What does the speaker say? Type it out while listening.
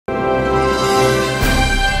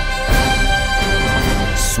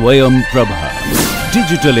Swayam Prabha.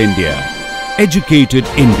 Digital India. Educated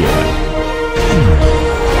India.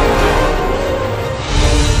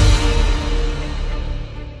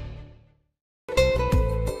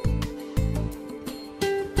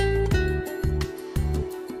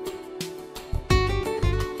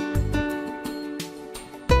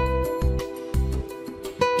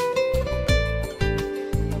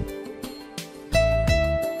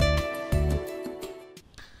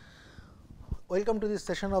 Welcome to this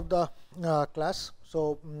session of the class.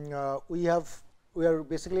 So, we are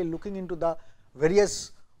basically looking into the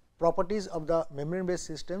various properties of the membrane based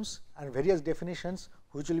systems and various definitions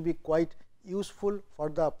which will be quite useful for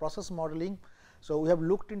the process modeling. So, we have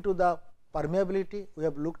looked into the permeability, we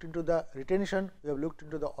have looked into the retention, we have looked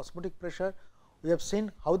into the osmotic pressure, we have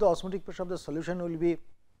seen how the osmotic pressure of the solution will be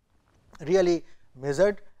really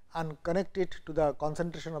measured and connected to the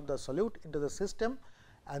concentration of the solute into the system,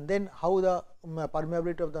 and then how the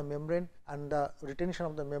permeability of the membrane and the retention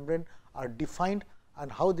of the membrane are defined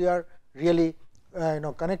and how they are really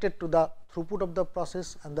connected to the throughput of the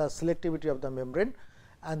process and the selectivity of the membrane.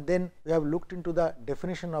 And then we have looked into the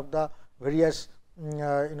definition of the various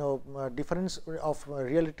difference of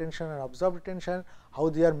real retention and observed retention, how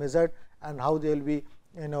they are measured and how they will be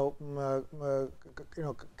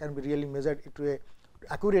can be really measured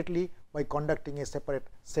accurately by conducting a separate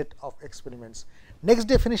set of experiments. Next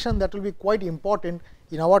definition that will be quite important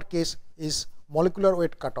in our case is molecular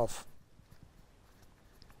weight cutoff.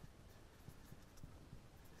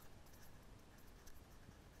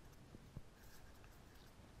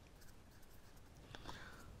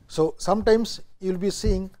 So, sometimes you will be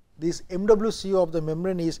seeing this MWCO of the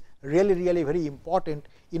membrane is really very important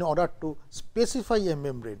in order to specify a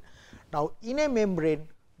membrane. Now, in a membrane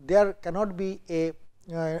there cannot be a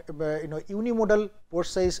unimodal pore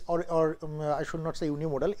size, or I should not say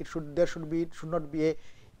unimodal, should not be a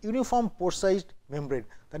uniform pore sized membrane.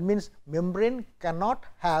 That means, membrane cannot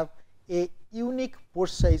have a unique pore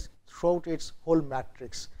size throughout its whole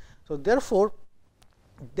matrix. So, therefore,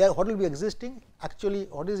 what will be existing, actually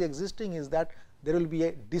what is existing is that there will be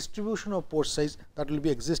a distribution of pore size that will be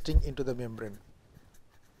existing into the membrane.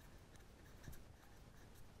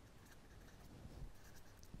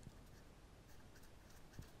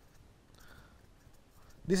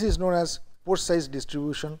 This is known as pore size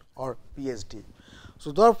distribution or PSD.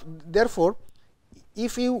 So, therefore,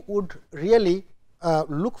 if you would really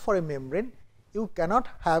look for a membrane, you cannot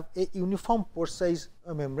have a uniform pore size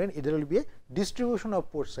membrane, there will be a distribution of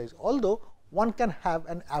pore size, although one can have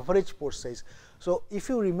an average pore size. So, if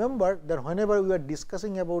you remember that whenever we are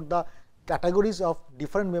discussing about the categories of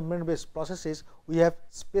different membrane based processes, we have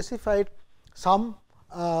specified some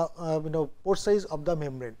pore size of the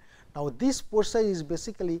membrane. Now, this pore size is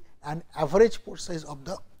basically an average pore size of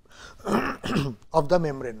the of the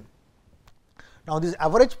membrane. Now, this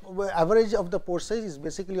average of the pore size is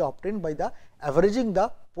basically obtained by the averaging the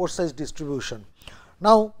pore size distribution.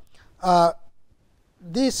 Now,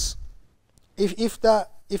 this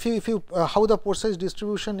how the pore size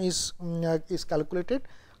distribution is calculated,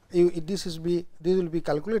 this will be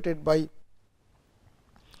calculated by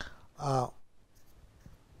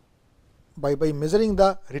measuring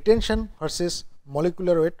the retention versus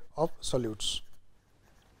molecular weight of solutes.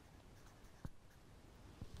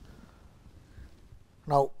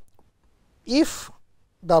 Now, if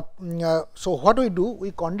the so what we do,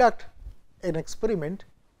 we conduct an experiment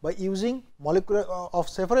by using molecular of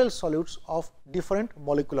several solutes of different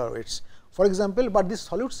molecular weights. For example, but these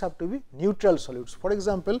solutes have to be neutral solutes. For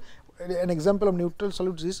example, an example of neutral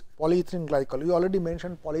solutes is polyethylene glycol. We already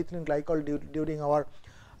mentioned polyethylene glycol during our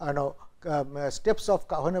steps of,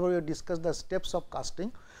 whenever we discuss the steps of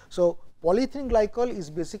casting. So, polyethylene glycol is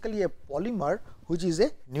basically a polymer which is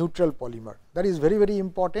a neutral polymer. That is very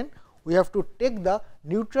important. We have to take the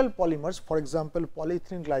neutral polymers, for example,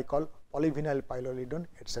 polyethylene glycol, polyvinyl pyrrolidone,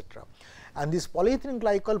 etc. And this polyethylene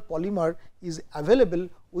glycol polymer is available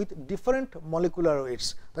with different molecular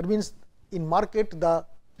weights. That means, in market the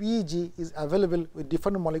PEG is available with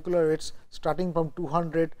different molecular weights starting from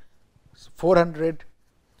 200, 400,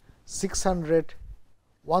 600,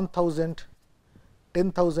 1000,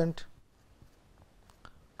 10,000,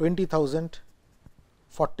 20,000,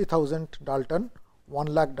 40,000 Dalton, 1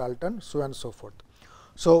 lakh Dalton, so and so forth.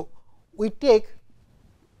 So, we take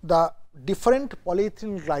the different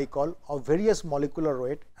polyethylene glycol of various molecular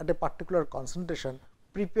weight at a particular concentration,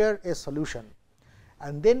 prepare a solution,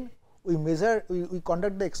 and then we measure, we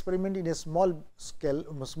conduct the experiment in a small scale,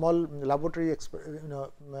 small laboratory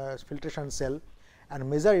filtration cell, and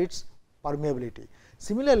measure its permeability.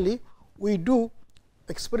 Similarly, we do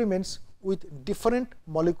experiments with different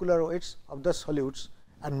molecular weights of the solutes,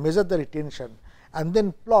 and measure the retention, and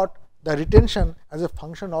then plot the retention as a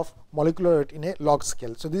function of molecular weight in a log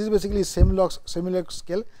scale. So, this is basically same log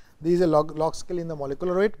scale. This is a log scale in the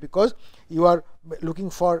molecular weight, because you are looking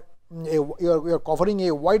for you are covering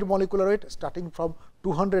a wide molecular weight starting from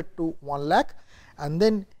 200 to 1 lakh, and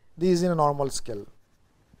then this is in a normal scale.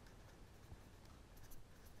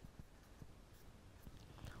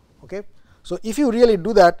 Okay. So, if you really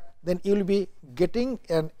do that, then you will be getting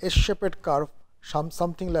an S-shaped curve,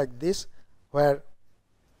 something like this, where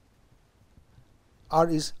R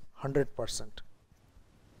is 100%.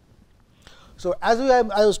 So, as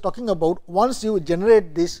I was talking about, once you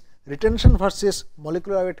generate this retention versus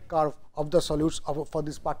molecular weight curve of the solutes for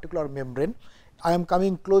this particular membrane, I am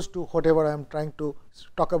coming close to whatever I am trying to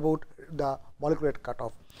talk about, the molecular weight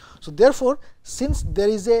cutoff. So, therefore, since there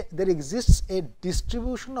exists a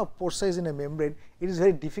distribution of pore size in a membrane, it is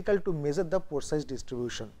very difficult to measure the pore size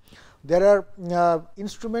distribution. There are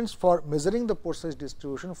instruments for measuring the pore size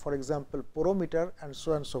distribution, for example, porometer and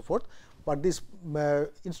so on and so forth, but this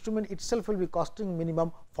instrument itself will be costing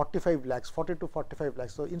minimum 45 lakhs, 40 to 45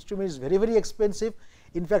 lakhs. So, instrument is very expensive.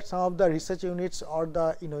 In fact, some of the research units or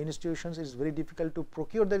the institutions, it is very difficult to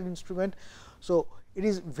procure that instrument. So, it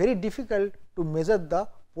is very difficult to measure the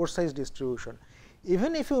pore size distribution.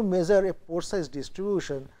 Even if you measure a pore size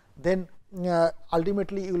distribution, then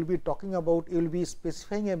ultimately you will be talking about, you will be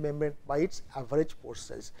specifying a membrane by its average pore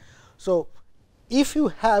size. So, if you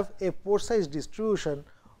have a pore size distribution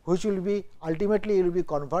which will be ultimately you will be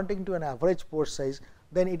converting to an average pore size,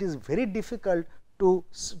 then it is very difficult to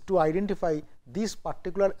identify this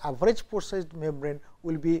particular average pore size membrane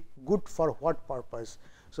will be good for what purpose.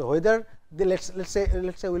 So, whether let's say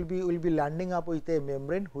will be landing up with a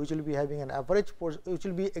membrane which will be having an average pore, which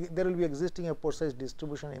will be there will be existing a pore size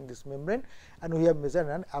distribution in this membrane, and we have measured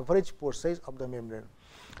an average pore size of the membrane.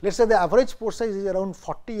 Let us say the average pore size is around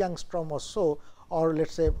 40 angstrom or so, or let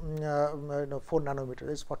us say 4 nanometer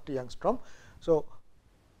is 40 angstrom. So,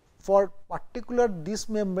 for particular this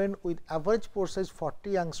membrane with average pore size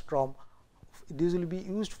 40 angstrom, this will be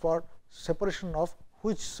used for separation of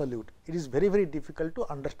which solute. It is very difficult to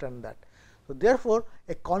understand that. So, therefore,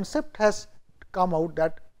 a concept has come out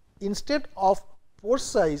that instead of pore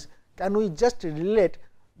size, can we just relate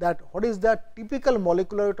that what is the typical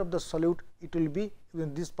molecular weight of the solute, it will be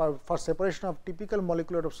this for separation of typical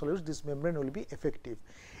molecular weight of solutes, this membrane will be effective.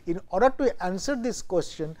 In order to answer this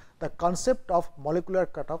question, the concept of molecular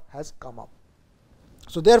cutoff has come up.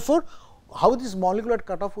 So, therefore, how this molecular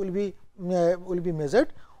cutoff will be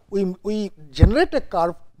measured? We generate a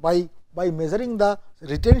curve by measuring the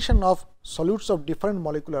retention of solutes of different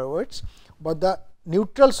molecular weights, but the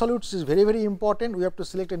neutral solutes is very important. We have to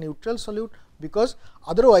select a neutral solute, because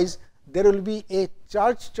otherwise there will be a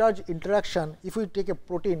charge interaction. If we take a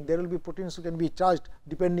protein, there will be proteins who can be charged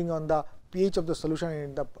depending on the pH of the solution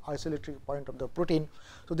and the isoelectric point of the protein.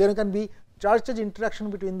 So, there can be charge interaction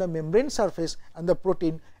between the membrane surface and the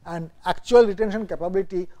protein, and actual retention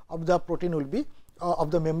capability of the protein will be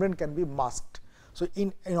of the membrane can be masked. So,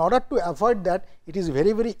 in order to avoid that, it is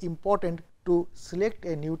very important to select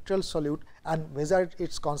a neutral solute and measure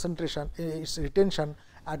its concentration, its retention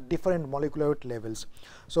at different molecular weight levels.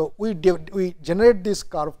 So, we generate this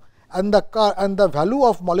curve, and the value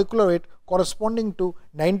of molecular weight corresponding to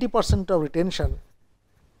 90% of retention.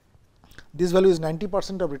 This value is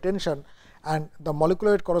 90% of retention, and the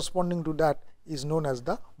molecular weight corresponding to that is known as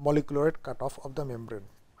the molecular weight cutoff of the membrane.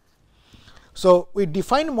 So, we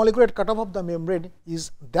define molecular weight cutoff of the membrane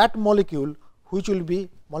is that molecule which will be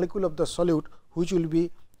molecule of the solute, which will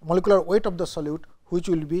be molecular weight of the solute, which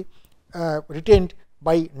will be retained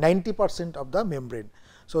by 90% of the membrane.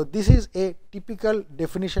 So, this is a typical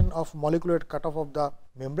definition of molecular weight cutoff of the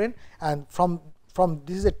membrane, and from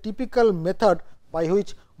this is a typical method by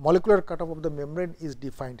which molecular cutoff of the membrane is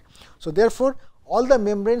defined. So, therefore, all the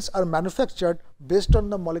membranes are manufactured based on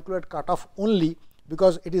the molecular weight cutoff only,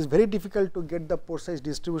 because it is very difficult to get the pore size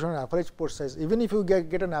distribution, average pore size. Even if you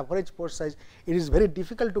get an average pore size, it is very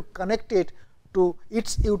difficult to connect it to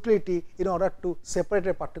its utility in order to separate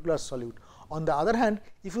a particular solute. On the other hand,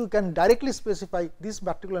 if you can directly specify this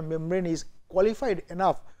particular membrane is qualified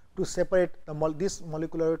enough to separate this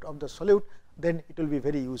molecular weight of the solute, then it will be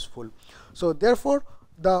very useful. So, therefore,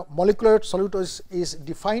 the molecular weight solute is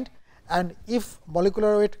defined, and if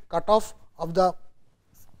molecular weight cutoff of the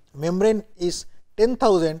membrane is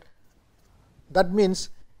 10,000, that means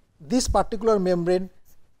this particular membrane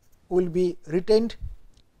will be retained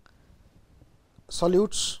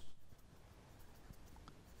solutes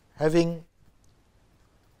having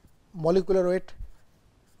molecular weight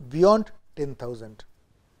beyond 10,000.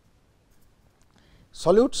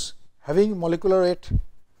 Solutes having molecular weight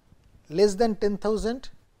less than 10,000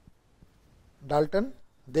 Dalton,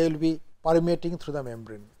 they will be permeating through the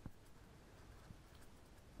membrane.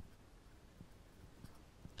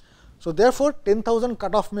 So, therefore, 10,000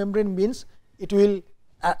 cutoff membrane means it will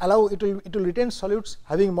allow it will retain solutes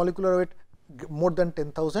having molecular weight more than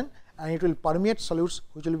 10,000, and it will permeate solutes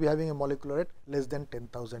which will be having a molecular weight less than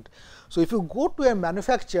 10,000. So, if you go to a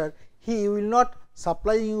manufacturer, he will not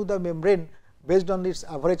supply you the membrane based on its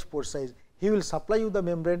average pore size, he will supply you the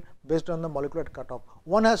membrane based on the molecular cutoff.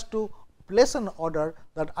 One has to place an order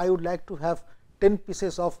that I would like to have 10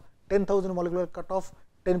 pieces of 10,000 molecular cutoff,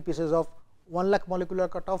 10 pieces of 1 lakh molecular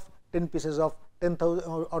cutoff, 10 pieces of 10,000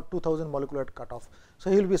 or 2,000 molecular cutoff. So,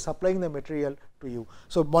 he will be supplying the material to you.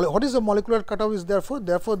 So, what is the molecular cutoff is therefore?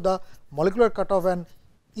 Therefore, the molecular cutoff an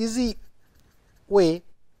easy way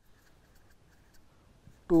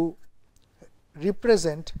to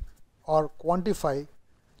represent or quantify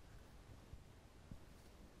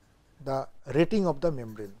the rating of the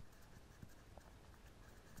membrane.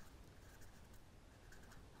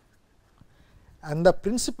 And the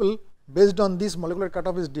principle based on this molecular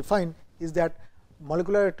cutoff is defined is that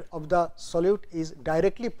molecular weight of the solute is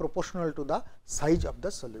directly proportional to the size of the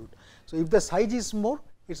solute. So, if the size is more,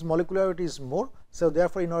 its molecular weight is more. So,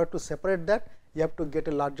 therefore, in order to separate that, you have to get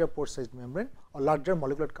a larger pore size membrane or larger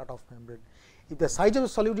molecular cutoff membrane. If the size of the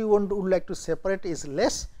solute you would like to separate is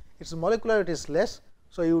less, its molecular weight is less.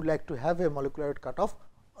 So, you would like to have a molecular weight cutoff,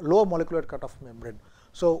 low molecular cutoff membrane.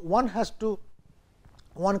 So, one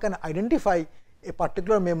can identify a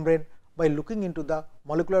particular membrane by looking into the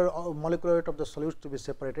molecular weight of the solutes to be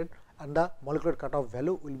separated, and the molecular cutoff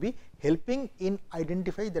value will be helping in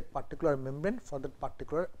identify that particular membrane for that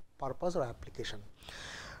particular purpose or application.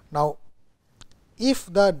 Now,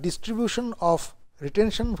 if the distribution of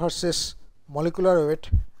retention versus molecular weight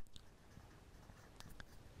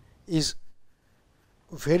is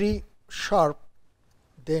very sharp,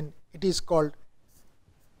 then it is called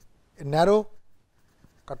a narrow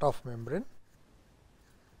cutoff membrane.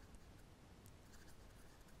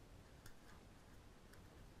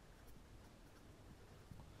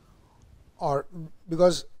 Or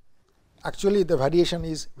because actually the variation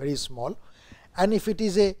is very small, and if it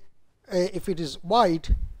is if it is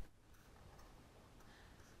wide,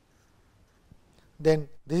 then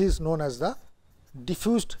this is known as the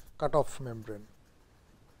diffused cutoff membrane.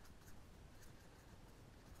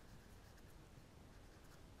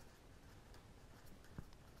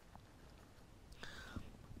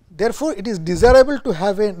 Therefore, it is desirable to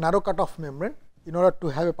have a narrow cutoff membrane in order to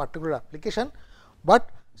have a particular application, but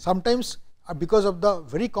sometimes because of the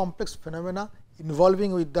very complex phenomena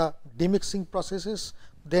involving with the demixing processes,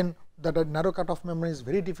 then the narrow cutoff membrane is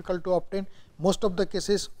very difficult to obtain. Most of the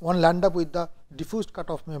cases one land up with the diffused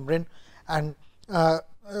cutoff membrane, and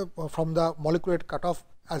from the molecular weight cutoff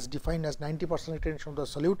as defined as 90% retention of the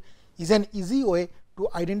solute is an easy way to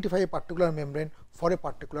identify a particular membrane for a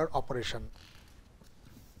particular operation.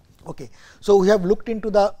 Okay. So, we have looked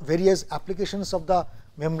into the various applications of the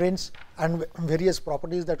membranes and various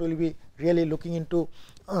properties that will be really looking into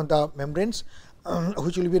the membranes,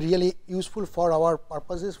 which will be really useful for our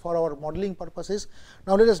purposes, for our modeling purposes.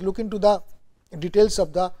 Now, let us look into the details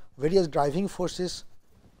of the various driving forces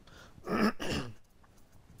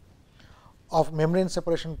of membrane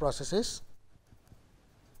separation processes.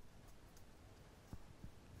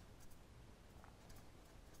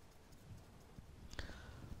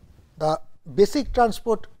 The basic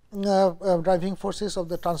transport driving forces of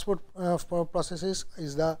the transport processes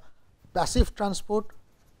is the passive transport.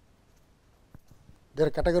 They are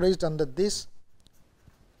categorized under this.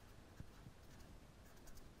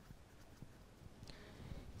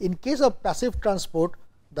 In case of passive transport,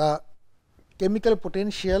 the chemical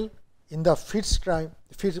potential in the feed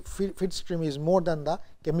stream is more than the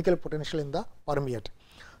chemical potential in the permeate.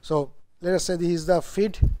 So, let us say this is the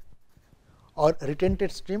feed or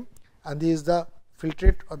retentate stream, and this is the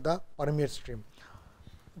filtrate or the permeate stream.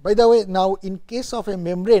 By the way, now in case of a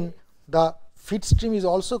membrane, the feed stream is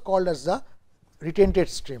also called as the retentate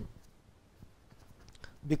stream,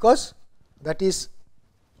 because that is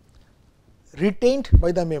retained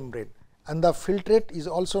by the membrane, and the filtrate is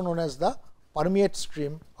also known as the permeate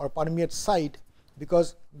stream or permeate side,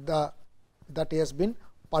 because that has been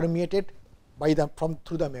permeated by the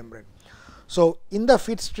through the membrane. So, in the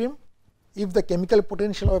feed stream, if the chemical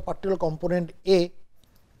potential of a particular component A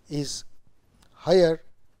is higher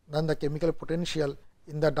than the chemical potential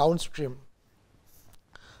in the downstream,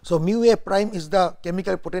 so mu A prime is the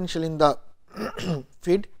chemical potential in the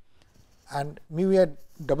feed, and mu A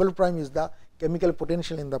double prime is the chemical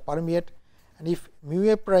potential in the permeate, and if mu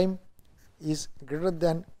A prime is greater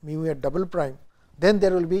than mu A double prime, then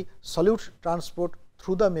there will be solute transport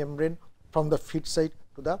through the membrane from the feed site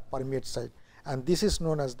to the permeate site, and this is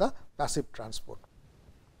known as the passive transport.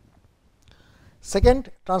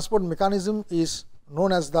 Second transport mechanism is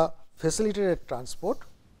known as the facilitated transport.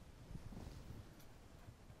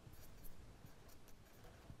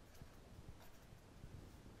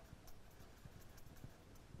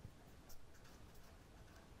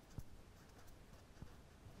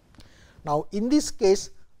 Now, in this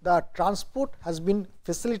case, the transport has been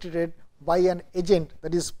facilitated by an agent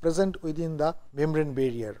that is present within the membrane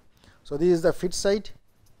barrier. So, this is the feed site,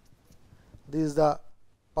 this is the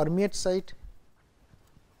permeate site,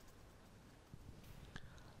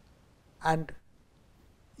 and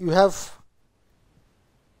you have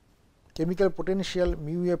chemical potential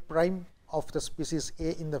mu A prime of the species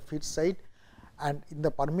A in the feed site, and in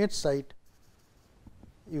the permeate site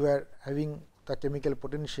you are having the chemical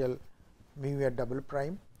potential mu A double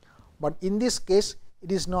prime. But in this case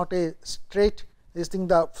it is not a straight this thing,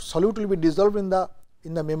 the solute will be dissolved in the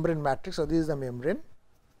membrane matrix. So, this is the membrane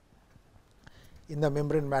in the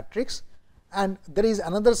membrane matrix, and there is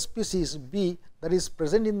another species B that is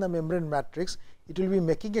present in the membrane matrix. It will be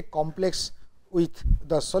making a complex with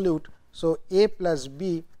the solute. So, A plus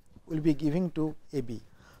B will be giving to AB.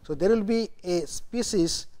 So, there will be a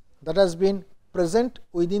species that has been present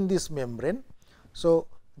within this membrane. So,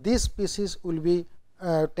 this species will be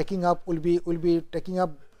will be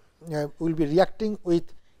reacting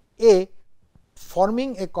with A,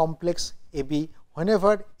 forming a complex AB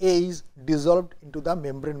whenever A is dissolved into the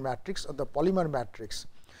membrane matrix or the polymer matrix.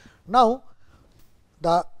 Now,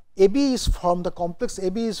 the AB is formed, the complex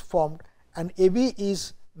AB is formed, and AB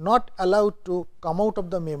is not allowed to come out of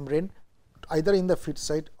the membrane either in the feed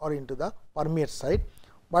site or into the permeate site,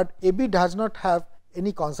 but AB does not have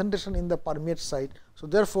any concentration in the permeate site. So,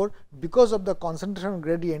 therefore, because of the concentration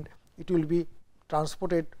gradient, it will be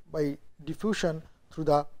transported by diffusion through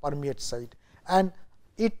the permeate site, and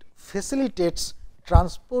it facilitates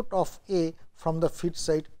transport of A from the feed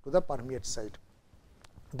site to the permeate site.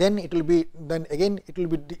 Then it will be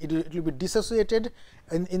dissociated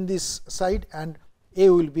in this site, and A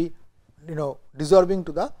will be dissolving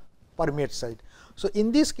to the permeate site. So,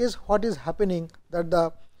 in this case what is happening, that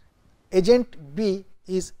the agent B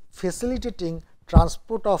is facilitating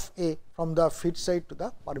transport of A from the feed site to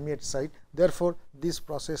the permeate site. Therefore, this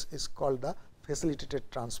process is called the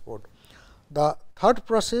facilitated transport. The third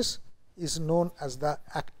process is known as the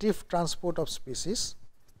active transport of species.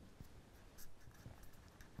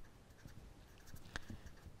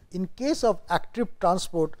 In case of active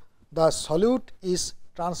transport, the solute is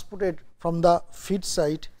transported from the feed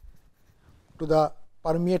site to the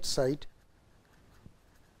permeate site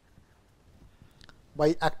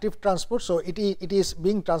by active transport. So, it is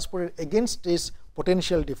being transported against its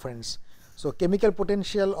potential difference. So, chemical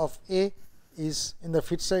potential of A is in the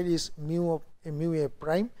feed side is mu A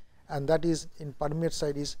prime, and that is in permeate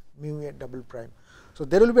side is mu A double prime. So,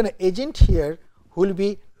 there will be an agent here who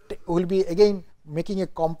will be again making a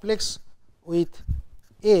complex with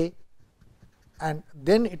A, and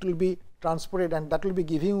then it will be transported, and that will be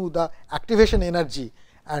giving you the activation energy,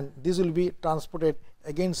 and this will be transported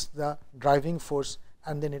against the driving force,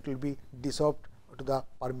 and then it will be dissolved to the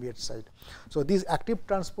permeate side. So, this active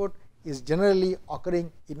transport is generally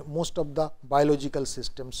occurring in most of the biological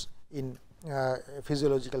systems in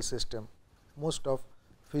physiological system. Most of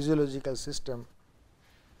physiological system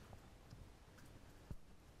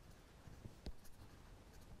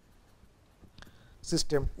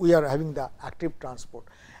we are having the active transport,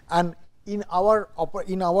 and in our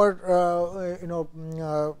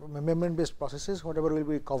membrane based processes, whatever we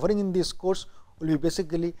will be covering in this course will be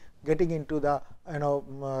basically getting into the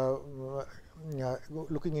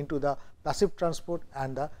looking into the passive transport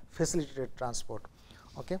and the facilitated transport.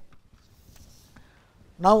 Okay.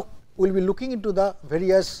 Now, we will be looking into the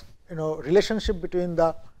various relationship between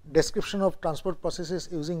the description of transport processes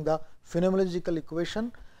using the phenomenological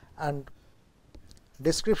equation and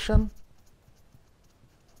description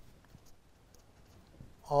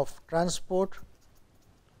of transport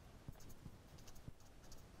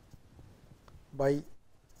by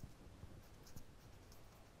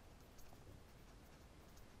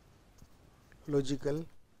logical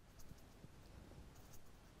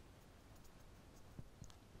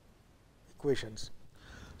equations.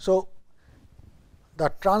 So,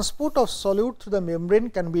 the transport of solute through the membrane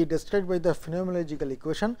can be described by the phenomenological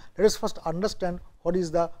equation. Let us first understand what is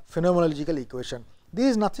the phenomenological equation. This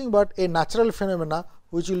is nothing but a natural phenomena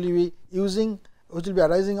which will be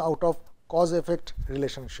arising out of cause effect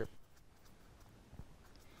relationship.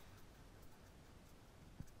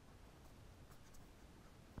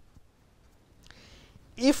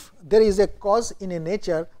 if there is a cause in a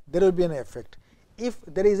nature, there will be an effect. If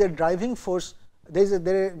there is a driving force, there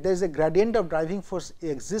is a gradient of driving force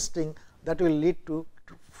existing, that will lead to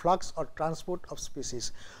flux or transport of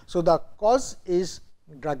species. So, the cause is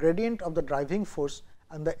the gradient of the driving force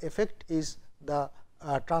and the effect is the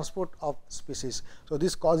transport of species. So,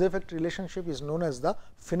 this cause effect relationship is known as the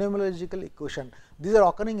phenomenological equation. These are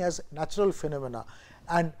occurring as natural phenomena,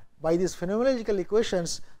 and by these phenomenological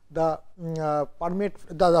equations, the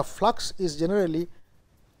the flux is generally,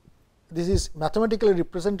 this is mathematically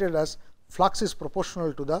represented as flux is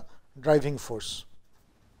proportional to the driving force.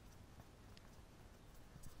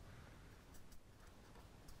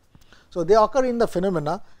 So, they occur in the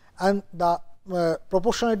phenomena, and the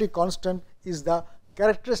proportionality constant is the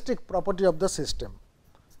characteristic property of the system.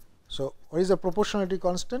 So, what is the proportionality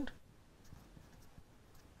constant?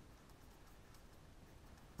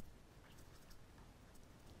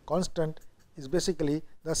 Constant is basically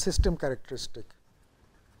the system characteristic.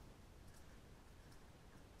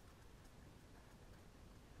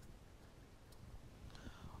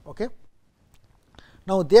 Okay.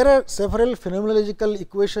 Now, there are several phenomenological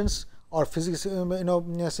equations or physics,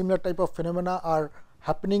 similar type of phenomena are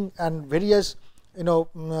happening, and various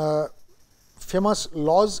famous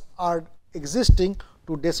laws are existing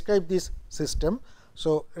to describe this system.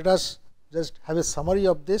 So, let us just have a summary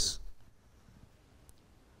of this,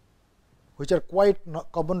 which are quite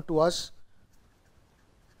common to us.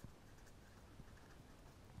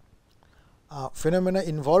 Phenomena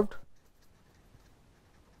involved,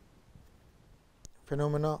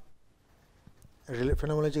 phenomenological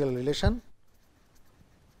relation,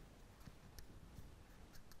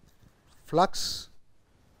 flux,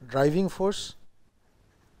 driving force,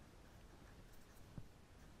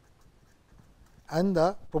 and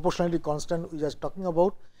the proportionality constant we are talking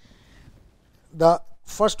about. The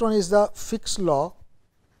first one is the Fick's law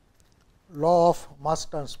of mass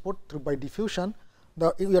transport through by diffusion.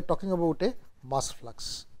 We are talking about a mass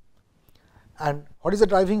flux. And what is the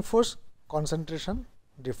driving force? Concentration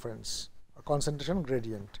difference or concentration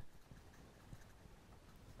gradient.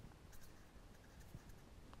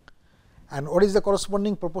 And what is the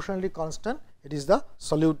corresponding proportionality constant? It is the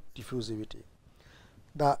solute diffusivity.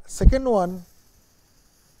 The second one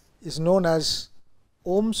is known as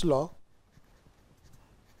Ohm's law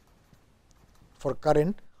for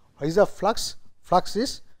current. What is the flux? Flux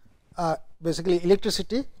is basically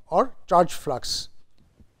electricity or charge flux.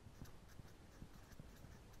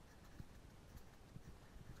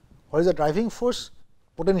 What is the driving force?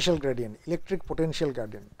 Potential gradient, electric potential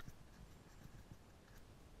gradient.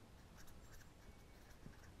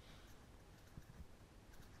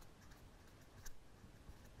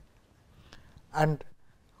 And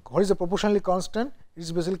what is the proportionality constant? It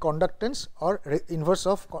is basically conductance or inverse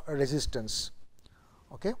of resistance.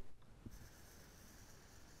 Okay.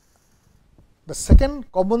 The second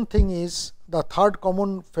common thing is, the third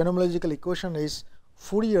common phenomenological equation is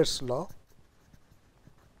Fourier's law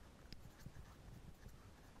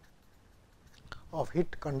of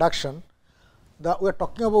heat conduction. We are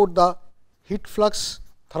talking about the heat flux,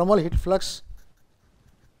 thermal heat flux,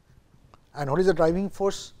 and what is the driving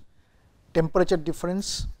force? Temperature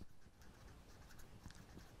difference.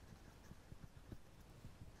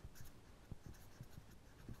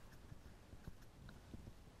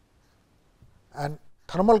 And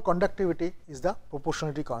thermal conductivity is the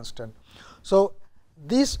proportionality constant. So,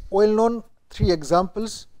 these well known three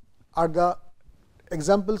examples are the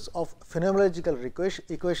examples of phenomenological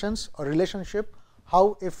equations or relationship,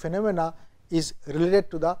 how a phenomena is related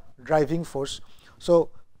to the driving force. So,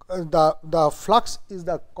 the flux is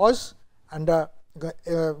the cause, and the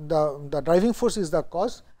driving force is the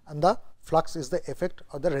cause, and the flux is the effect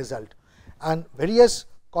or the result. And various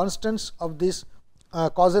constants of this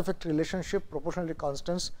cause effect relationship, proportionality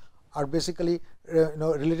constants, are basically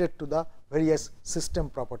related to the various system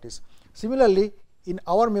properties. Similarly, in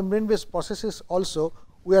our membrane based processes also,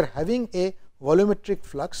 we are having a volumetric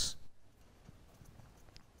flux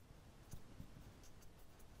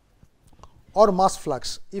or mass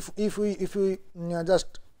flux. If we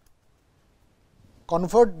just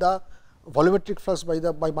convert the volumetric flux by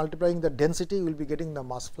multiplying the density, we will be getting the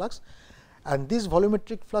mass flux, and this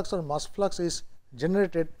volumetric flux or mass flux is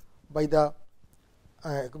generated by the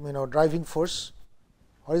driving force.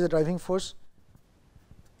 What is the driving force?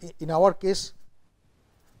 In our case,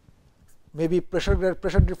 maybe pressure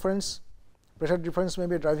difference may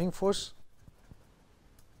be a driving force.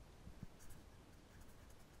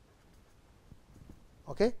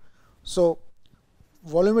 Okay. So,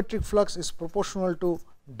 volumetric flux is proportional to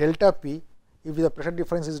delta P if the pressure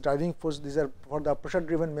difference is driving force. These are for the pressure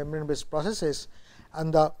driven membrane based processes,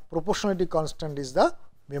 and the proportionality constant is the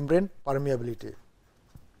membrane permeability.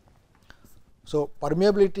 So,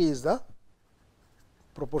 permeability is the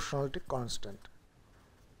proportionality constant.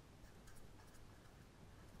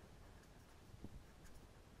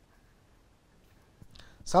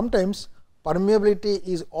 Sometimes permeability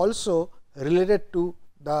is also related to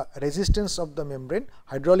the resistance of the membrane,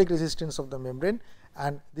 hydraulic resistance of the membrane,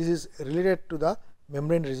 and this is related to the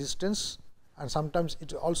membrane resistance, and sometimes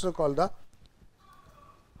it is also called the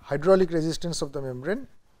hydraulic resistance of the membrane.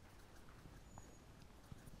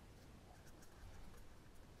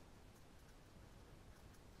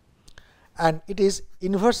 And it is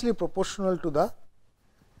inversely proportional to the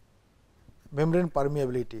membrane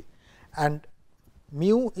permeability, and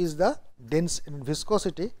mu is the dense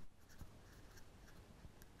viscosity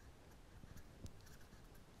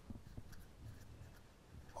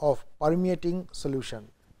of permeating solution,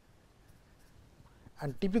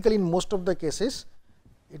 and typically in most of the cases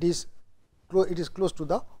it is close to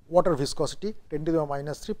the water viscosity 10 to the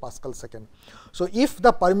minus 3 Pascal second. So, if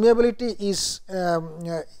the permeability is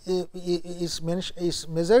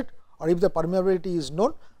measured, or if the permeability is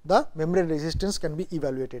known, the membrane resistance can be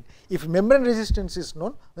evaluated. If membrane resistance is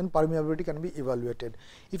known, then permeability can be evaluated.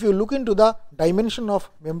 If you look into the dimension of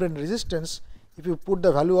membrane resistance, if you put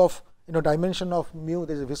the value of dimension of mu,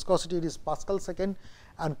 there is a viscosity, it is Pascal second,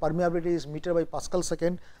 and permeability is meter by Pascal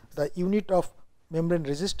second, the unit of membrane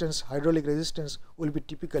resistance, hydraulic resistance, will be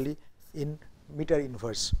typically in meter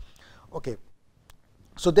inverse. Okay.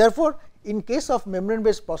 So, therefore, in case of membrane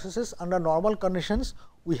based processes, under normal conditions,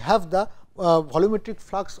 we have the volumetric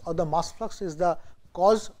flux or the mass flux is the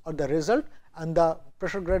cause or the result, and the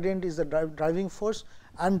pressure gradient is the driving force,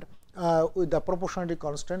 and with the proportionality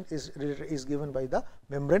constant is given by the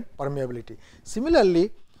membrane permeability.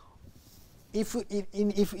 Similarly, if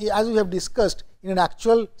as we have discussed, in an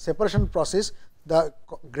actual separation process, the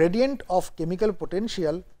gradient of chemical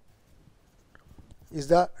potential is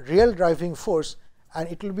the real driving force, and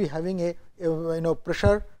it will be having a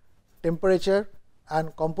pressure, temperature,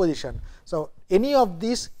 and composition. So, any of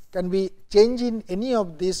these can be change in any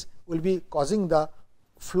of these will be causing the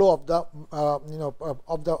flow of the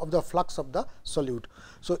of the flux of the solute.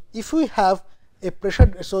 So, if we have a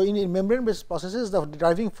pressure, so in membrane based processes, the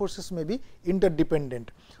driving forces may be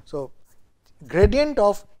interdependent. So, gradient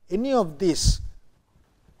of any of these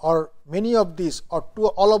or many of these or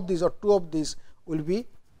all of these or two of these will be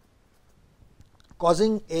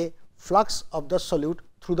causing a flux of the solute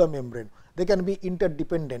through the membrane. They can be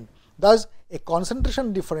interdependent. Thus, a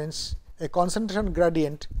concentration difference, a concentration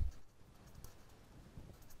gradient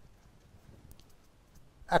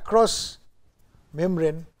across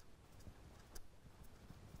membrane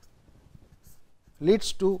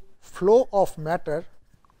leads to flow of matter,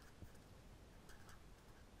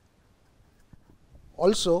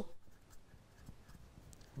 also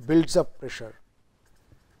builds up pressure.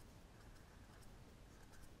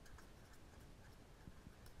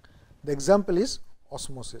 The example is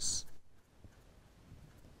osmosis.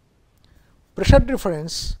 Pressure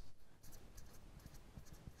difference,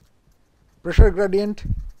 pressure gradient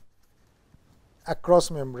across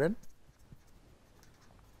membrane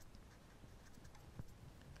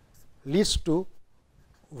leads to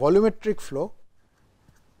volumetric flow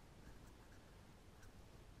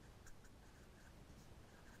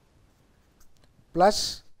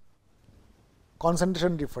plus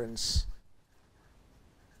concentration difference.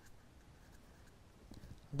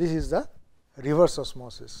 This is the reverse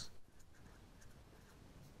osmosis.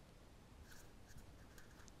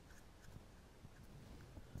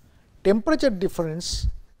 Temperature difference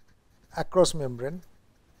across membrane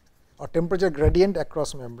or temperature gradient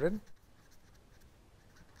across membrane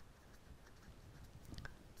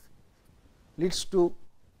leads to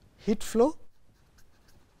heat flow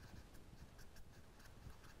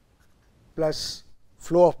plus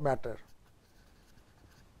flow of matter.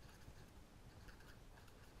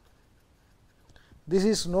 This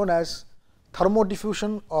is known as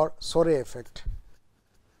thermodiffusion or Sorey effect.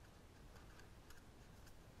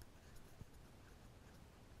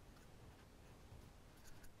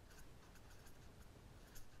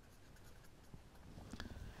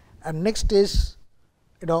 And next is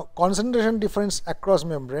concentration difference across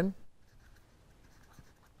membrane.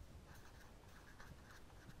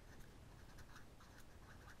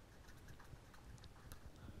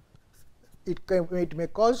 It may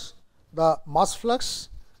cause the mass flux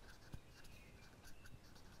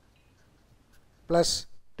plus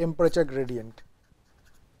temperature gradient.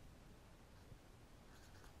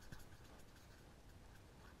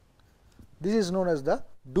 This is known as the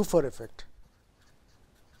Duffer effect.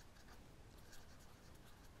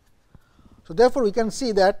 So, therefore, we can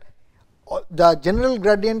see that the general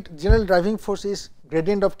driving force is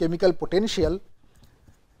gradient of chemical potential,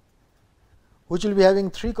 which will be having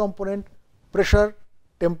 3 component: pressure,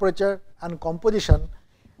 temperature and composition.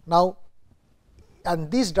 Now,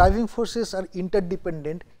 and these driving forces are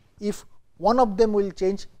interdependent. If one of them will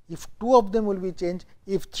change, if 2 of them will be changed,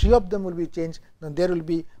 if 3 of them will be changed, then there will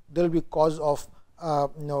be cause of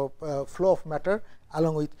flow of matter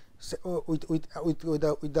along with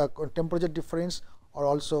the temperature difference or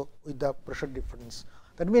also with the pressure difference.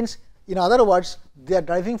 That means, in other words, their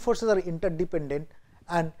driving forces are interdependent,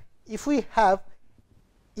 and if we have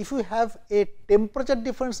a temperature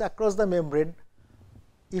difference across the membrane,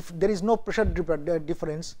 if there is no pressure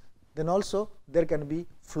difference, then also there can be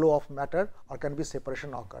flow of matter or can be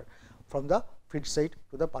separation occur from the feed site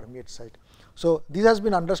to the permeate site. So, this has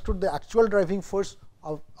been understood. The actual driving force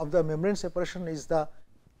of the membrane separation is the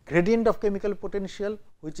gradient of chemical potential,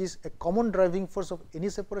 which is a common driving force of any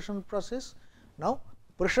separation process. Now,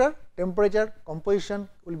 pressure, temperature, composition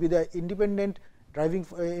will be the independent driving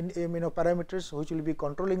parameters which will be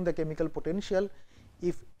controlling the chemical potential.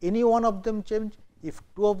 If any one of them change, if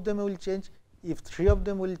 2 of them will change, if 3 of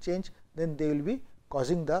them will change, then they will be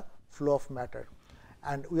causing the flow of matter.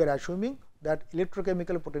 And we are assuming that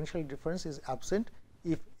electrochemical potential difference is absent.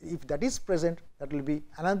 If that is present, that will be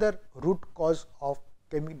another root cause of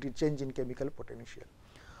change in chemical potential.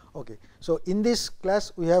 Okay. So, in this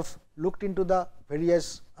class we have looked into the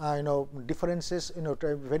various differences,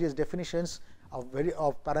 various definitions of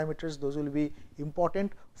parameters. Those will be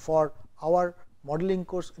important for our modeling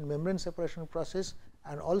course in membrane separation process,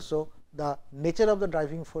 and also the nature of the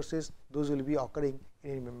driving forces, those will be occurring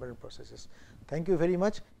in membrane processes. Thank you very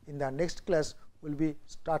much. In the next class, we'll be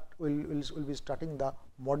starting the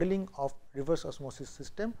modeling of reverse osmosis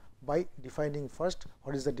system by defining first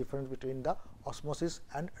what is the difference between the osmosis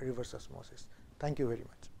and reverse osmosis. Thank you very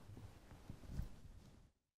much.